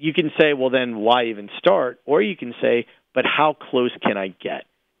 you can say, well, then why even start? Or you can say, but how close can I get?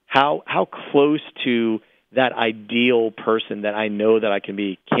 How close to that ideal person that I know that I can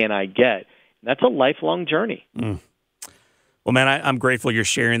be can I get? And that's a lifelong journey. Well, man, I'm grateful you're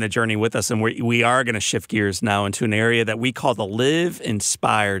sharing the journey with us, and we are going to shift gears now into an area that we call the Live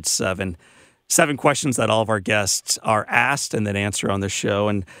Inspired 7. 7 questions that all of our guests are asked and then answer on the show.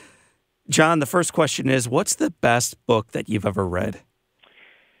 And John, the first question is, what's the best book that you've ever read?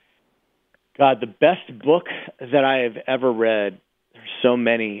 God, the best book that I have ever read, there's so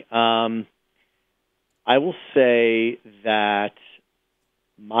many. I will say that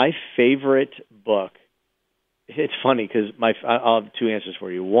my favorite book, it's funny because I'll have 2 answers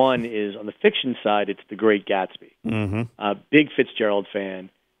for you. One is on the fiction side, it's The Great Gatsby. Big Fitzgerald fan.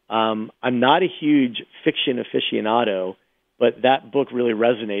 I'm not a huge fiction aficionado, but that book really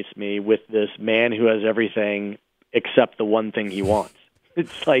resonates me with this man who has everything except the one thing he wants.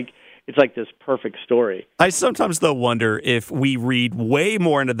 It's like this perfect story. I sometimes, though, wonder if we read way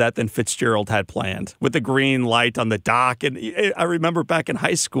more into that than Fitzgerald had planned, with the green light on the dock. And I remember back in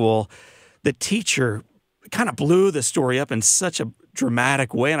high school, the teacher kind of blew the story up in such a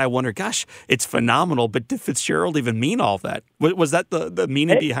dramatic way, and I wonder, gosh, it's phenomenal, but did Fitzgerald even mean all that? Was that the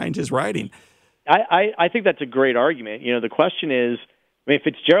meaning behind his writing? I think that's a great argument. The question is,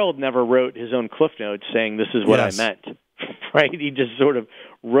 Fitzgerald never wrote his own Cliff Notes saying this is what I meant, right? He just sort of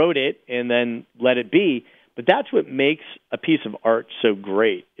wrote it and then let it be. But that's what makes a piece of art so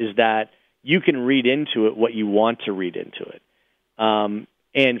great, is that you can read into it what you want to read into it.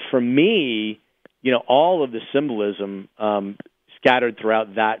 And for me, all of the symbolism scattered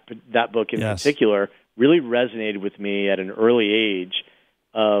throughout that book in particular really resonated with me at an early age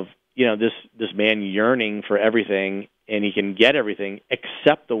of, this man yearning for everything, and he can get everything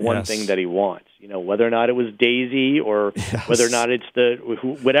except the one thing that he wants. Whether or not it was Daisy or whether or not it's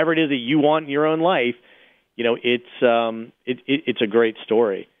whatever it is that you want in your own life, it's a great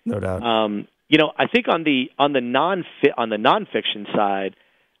story. No doubt. I think on the nonfiction side,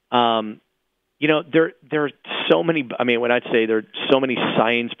 there are so many. When I'd say there are so many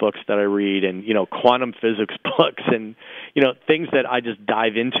science books that I read, and quantum physics books, and things that I just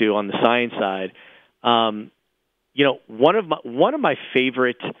dive into on the science side. One of my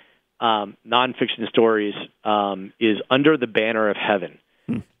favorite nonfiction stories is Under the Banner of Heaven,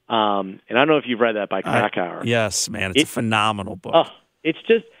 and I don't know if you've read that by Krakauer. Yes, man, it's a phenomenal book.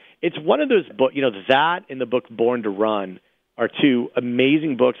 It's one of those books. That and the book Born to Run are 2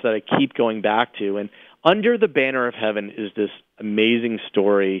 amazing books that I keep going back to. And Under the Banner of Heaven is this amazing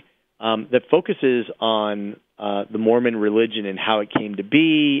story that focuses on the Mormon religion and how it came to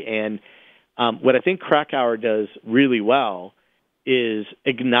be. And what I think Krakauer does really well is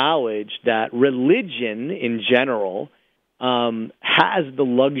acknowledge that religion in general has the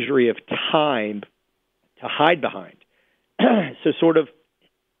luxury of time to hide behind. So sort of,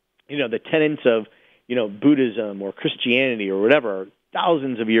 the tenets of Buddhism or Christianity or whatever are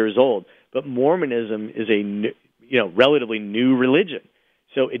thousands of years old, but Mormonism is a relatively new religion,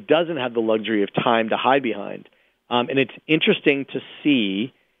 so it doesn't have the luxury of time to hide behind. And it's interesting to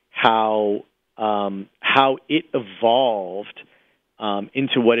see how it evolved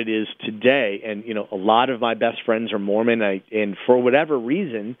into what it is today. And a lot of my best friends are Mormon, and for whatever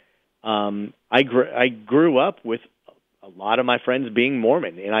reason, I grew up with a lot of my friends being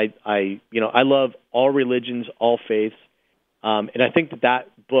Mormon, and I love all religions, all faiths, and I think that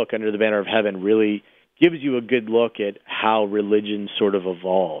book, Under the Banner of Heaven, really gives you a good look at how religions sort of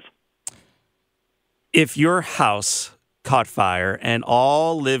evolve. If your house caught fire and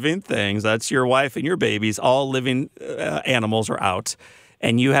all living things, that's your wife and your babies, all living animals are out,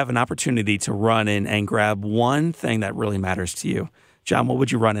 and you have an opportunity to run in and grab one thing that really matters to you, John, what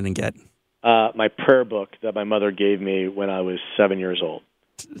would you run in and get? My prayer book that my mother gave me when I was 7 years old.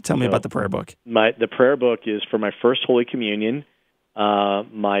 Tell me about the prayer book. The prayer book is for my first Holy Communion.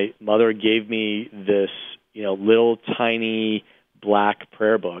 My mother gave me this, little tiny black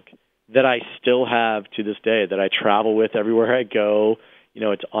prayer book that I still have to this day, that I travel with everywhere I go.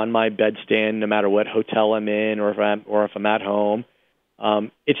 It's on my bedstand no matter what hotel I'm in or if I'm at home.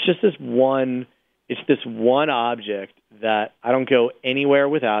 It's just this one object that I don't go anywhere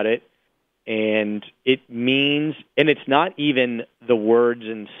without it. And it means, and it's not even the words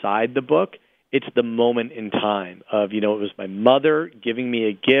inside the book, it's the moment in time of, it was my mother giving me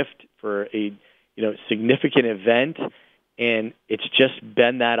a gift for a, significant event, and it's just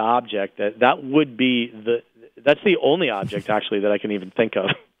been that object that would be that's the only object actually that I can even think of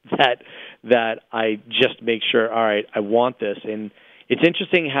that I just make sure, all right, I want this. And it's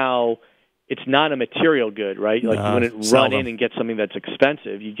interesting how it's not a material good, right? Like you wouldn't run in and get something that's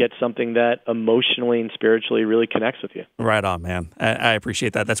expensive. You get something that emotionally and spiritually really connects with you. Right on, man. I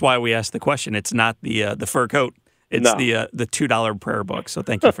appreciate that. That's why we asked the question. It's not the fur coat. It's the $2 prayer book. So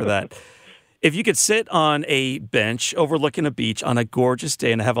thank you for that. If you could sit on a bench overlooking a beach on a gorgeous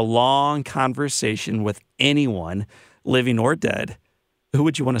day and have a long conversation with anyone, living or dead, who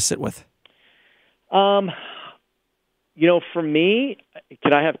would you want to sit with? For me,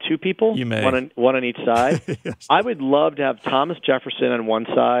 could I have two people? You may. One on each side? Yes. I would love to have Thomas Jefferson on one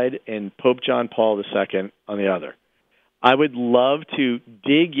side and Pope John Paul II on the other. I would love to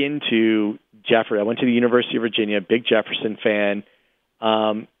dig into Jefferson. I went to the University of Virginia, big Jefferson fan,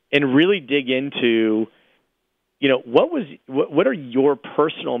 and really dig into, what are your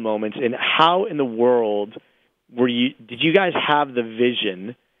personal moments and how in the world did you guys have the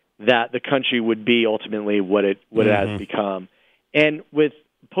vision that the country would be ultimately what it has become? And with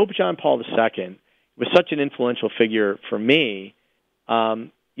Pope John Paul II, was such an influential figure for me, I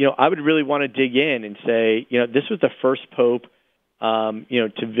would really want to dig in and say, this was the first pope,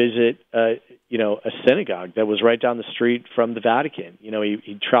 to visit, a synagogue that was right down the street from the Vatican.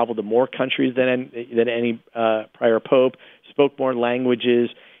 He traveled to more countries than any prior pope, spoke more languages,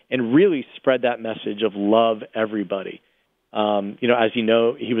 and really spread that message of love everybody. As you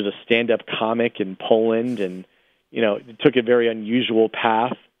know, he was a stand-up comic in Poland, and took a very unusual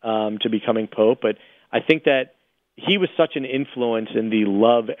path to becoming pope. But I think that he was such an influence in the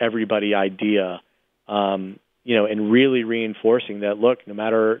love everybody idea, and really reinforcing that. Look, no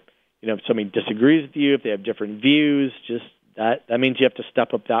matter if somebody disagrees with you, if they have different views, just that means you have to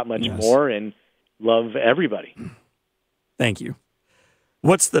step up that much more and love everybody. Thank you.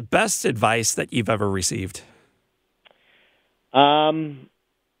 What's the best advice that you've ever received? You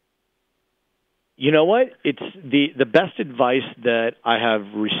know what? It's the best advice that I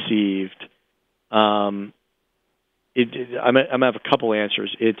have received. I'm gonna have a couple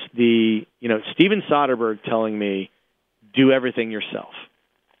answers. It's Steven Soderbergh telling me, do everything yourself.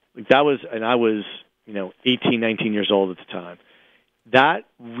 Like that was, and I was 18, 19 years old at the time. That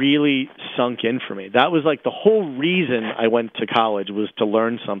really sunk in for me. That was like the whole reason I went to college, was to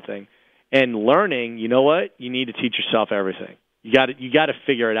learn something. And learning, you know what? You need to teach yourself everything. You got to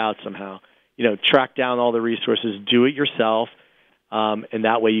figure it out somehow. Track down all the resources, do it yourself, and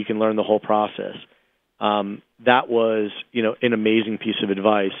that way you can learn the whole process. That was, an amazing piece of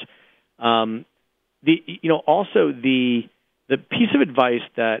advice. Also the piece of advice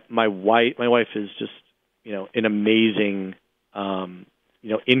that my wife is just, an amazing,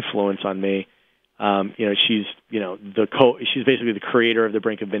 influence on me. She's, she's basically the creator of the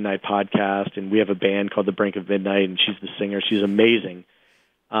Brink of Midnight podcast, and we have a band called the Brink of Midnight, and she's the singer. She's amazing.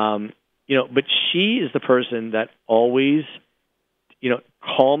 But she is the person that always,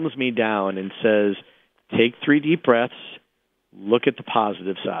 calms me down and says, take 3 deep breaths, look at the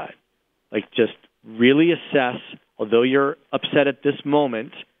positive side. Like, just really assess, although you're upset at this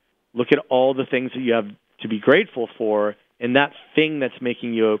moment, look at all the things that you have to be grateful for, and that thing that's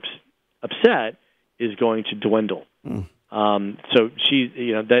making you upset is going to dwindle. So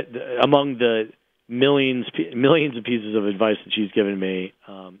she, among the millions of pieces of advice that she's given me,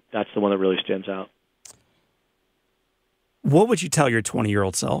 that's the one that really stands out. What would you tell your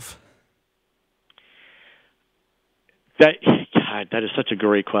 20-year-old self? That is such a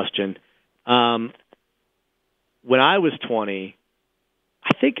great question. When I was 20, I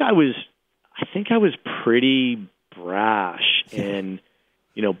think I was pretty brash and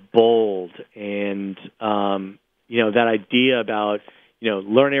bold, and that idea about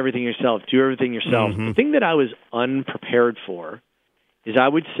learn everything yourself, do everything yourself. The thing that I was unprepared for is, I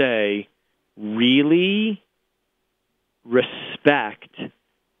would say, really respect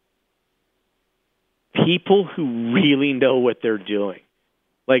people who really know what they're doing.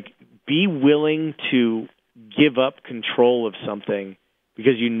 Like, be willing to give up control of something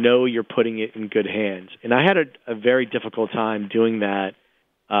because you're putting it in good hands. And I had a very difficult time doing that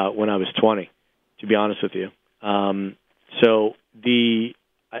when I was 20, to be honest with you. So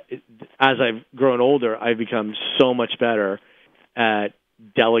as I've grown older, I've become so much better at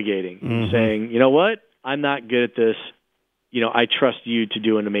delegating and saying, you know what, I'm not good at this. I trust you to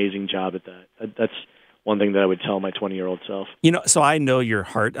do an amazing job at that. That's one thing that I would tell my 20-year-old self. So I know your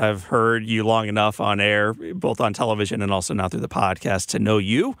heart. I've heard you long enough on air, both on television and also now through the podcast, to know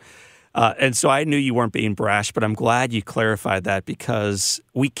you. And so I knew you weren't being brash, but I'm glad you clarified that, because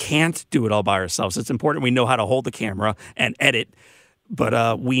we can't do it all by ourselves. It's important we know how to hold the camera and edit,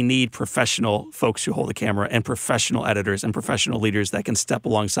 but we need professional folks who hold the camera, and professional editors and professional leaders that can step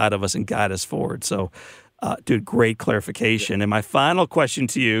alongside of us and guide us forward. So, dude, great clarification. And my final question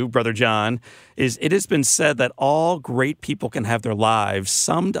to you, Brother John, is it has been said that all great people can have their lives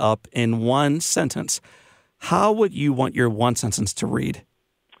summed up in one sentence. How would you want your one sentence to read?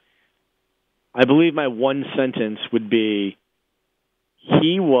 I believe my one sentence would be,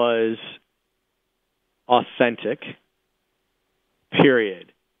 he was authentic,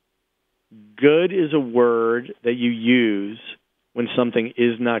 period. Good is a word that you use when something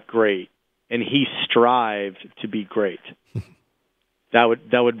is not great, and he strived to be great. That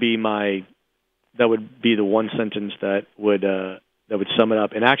would be the one sentence that would sum it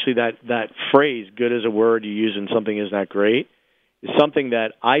up. And actually, that phrase, good is a word you use when something is not great, is something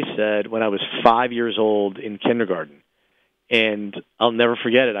that I said when I was 5 years old in kindergarten, and I'll never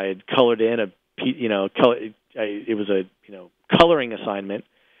forget it. I had colored in it was a coloring assignment,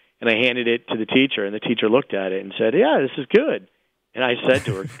 and I handed it to the teacher, and the teacher looked at it and said, "Yeah, this is good." And I said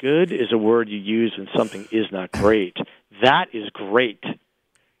to her, "Good is a word you use when something is not great. That is great."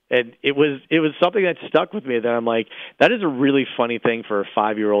 And it was something that stuck with me, that I'm like, that is a really funny thing for a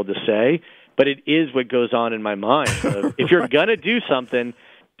 5-year-old to say. But it is what goes on in my mind. If you're gonna do something,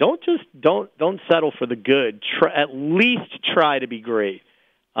 don't settle for the good. At least try to be great.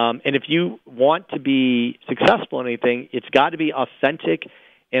 And if you want to be successful in anything, it's got to be authentic.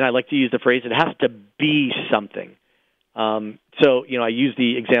 And I like to use the phrase, it has to be something. So I use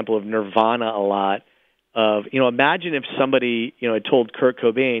the example of Nirvana a lot. Imagine if somebody had told Kurt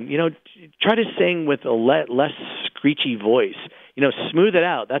Cobain, try to sing with a less screechy voice. Smooth it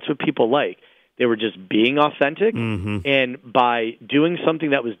out. That's what people like. They were just being authentic, and by doing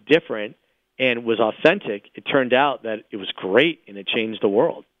something that was different and was authentic, it turned out that it was great, and it changed the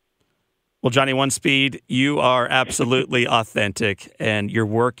world. Well, Johnny One Speed, you are absolutely authentic, and your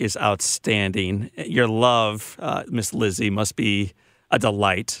work is outstanding. Your love, Miss Lizzie, must be a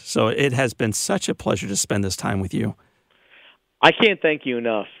delight. So it has been such a pleasure to spend this time with you. I can't thank you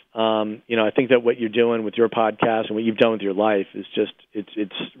enough. I think that what you're doing with your podcast and what you've done with your life is just,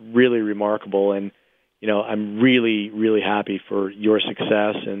 it's really remarkable. And, I'm really, really happy for your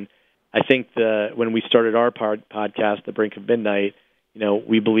success. And I think when we started our podcast, The Brink of Midnight,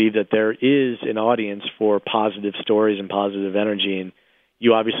 we believe that there is an audience for positive stories and positive energy. And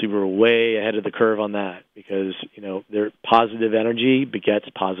you obviously were way ahead of the curve on that, because, their positive energy begets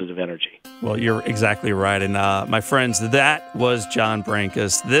positive energy. Well, you're exactly right. And my friends, that was John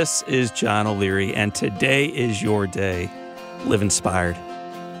Brenkus. This is John O'Leary, and today is your day. Live inspired.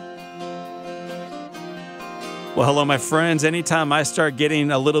 Well, hello, my friends. Anytime I start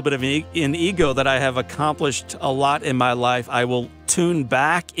getting a little bit of an ego that I have accomplished a lot in my life, I will tune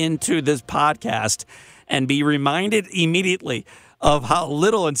back into this podcast and be reminded immediately of how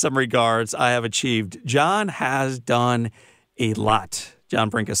little in some regards I have achieved. John has done a lot. John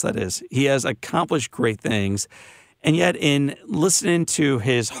Brenkus, that is. He has accomplished great things. And yet in listening to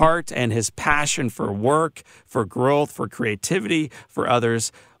his heart and his passion for work, for growth, for creativity, for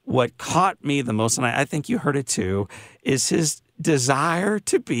others, what caught me the most, and I think you heard it too, is his desire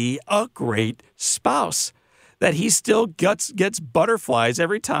to be a great spouse. that he still gets butterflies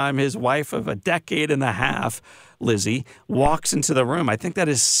every time his wife of a decade and a half, Lizzie, walks into the room. I think that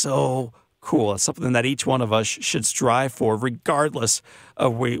is so cool. It's something that each one of us should strive for, regardless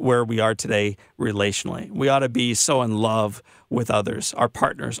of where we are today relationally. We ought to be so in love with others, our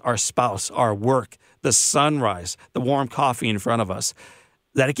partners, our spouse, our work, the sunrise, the warm coffee in front of us,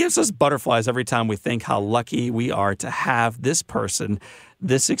 that it gives us butterflies every time we think how lucky we are to have this person,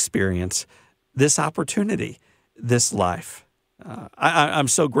 this experience, this opportunity, this life. I'm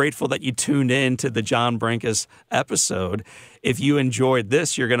so grateful that you tuned in to the John Brenkus episode. If you enjoyed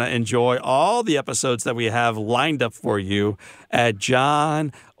this, you're going to enjoy all the episodes that we have lined up for you at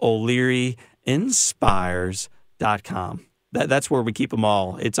johnolearyinspires.com. That's where we keep them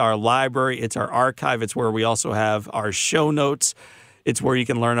all. It's our library. It's our archive. It's where we also have our show notes. It's where you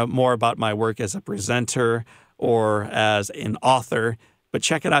can learn more about my work as a presenter or as an author. But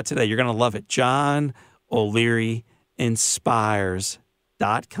check it out today. You're going to love it.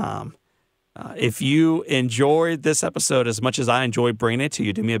 johnolearyinspires.com. If you enjoyed this episode as much as I enjoyed bringing it to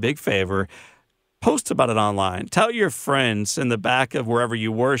you, do me a big favor. Post about it online. Tell your friends in the back of wherever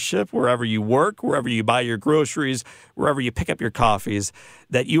you worship, wherever you work, wherever you buy your groceries, wherever you pick up your coffees,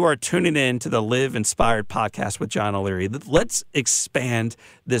 that you are tuning in to the Live Inspired podcast with John O'Leary. Let's expand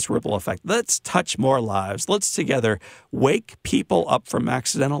this ripple effect. Let's touch more lives. Let's together wake people up from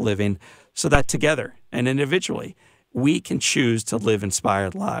accidental living so that together and individually we can choose to live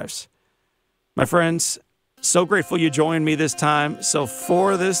inspired lives. My friends, so grateful you joined me this time. So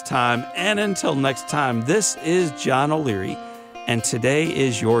for this time and until next time, this is John O'Leary, and today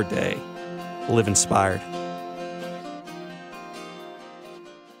is your day. Live inspired.